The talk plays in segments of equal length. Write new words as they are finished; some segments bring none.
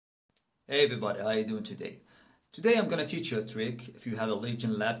Hey everybody, how you doing today? Today I'm going to teach you a trick if you have a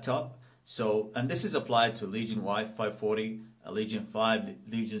Legion laptop. And this is applied to Legion Y540, a Legion 5,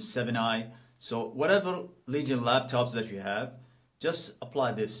 Legion 7i. So whatever Legion laptops that you have, just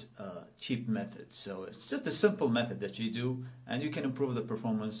apply this cheap method. So it's just a simple method that you do, and you can improve the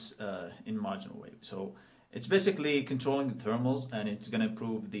performance in marginal way. So it's basically controlling the thermals, and it's going to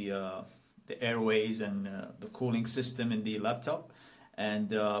improve the airways and the cooling system in the laptop.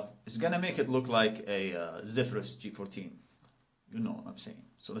 And it's gonna make it look like a Zephyrus G14. You know what I'm saying.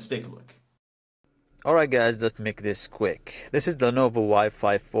 So let's take a look. Alright guys, let's make this quick. This is the Lenovo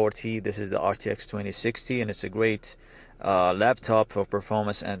Y540. This is the RTX 2060, and it's a great laptop for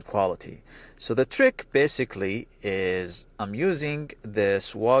performance and quality. So the trick basically is I'm using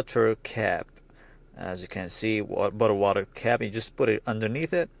this water cap. As you can see, bottled water cap. You just put it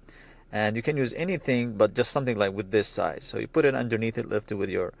underneath it. And you can use anything but just something like with this size. So you put it underneath it, lift it with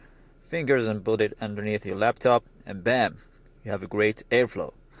your fingers and put it underneath your laptop, and bam, you have a great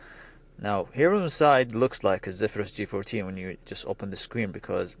airflow. Now here on the side looks like a Zephyrus G14 when you just open the screen,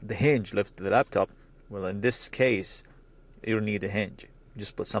 because the hinge lifts the laptop. Well, in this case you don't need a hinge, you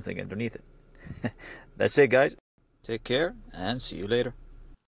just put something underneath it. That's it guys, take care and see you later.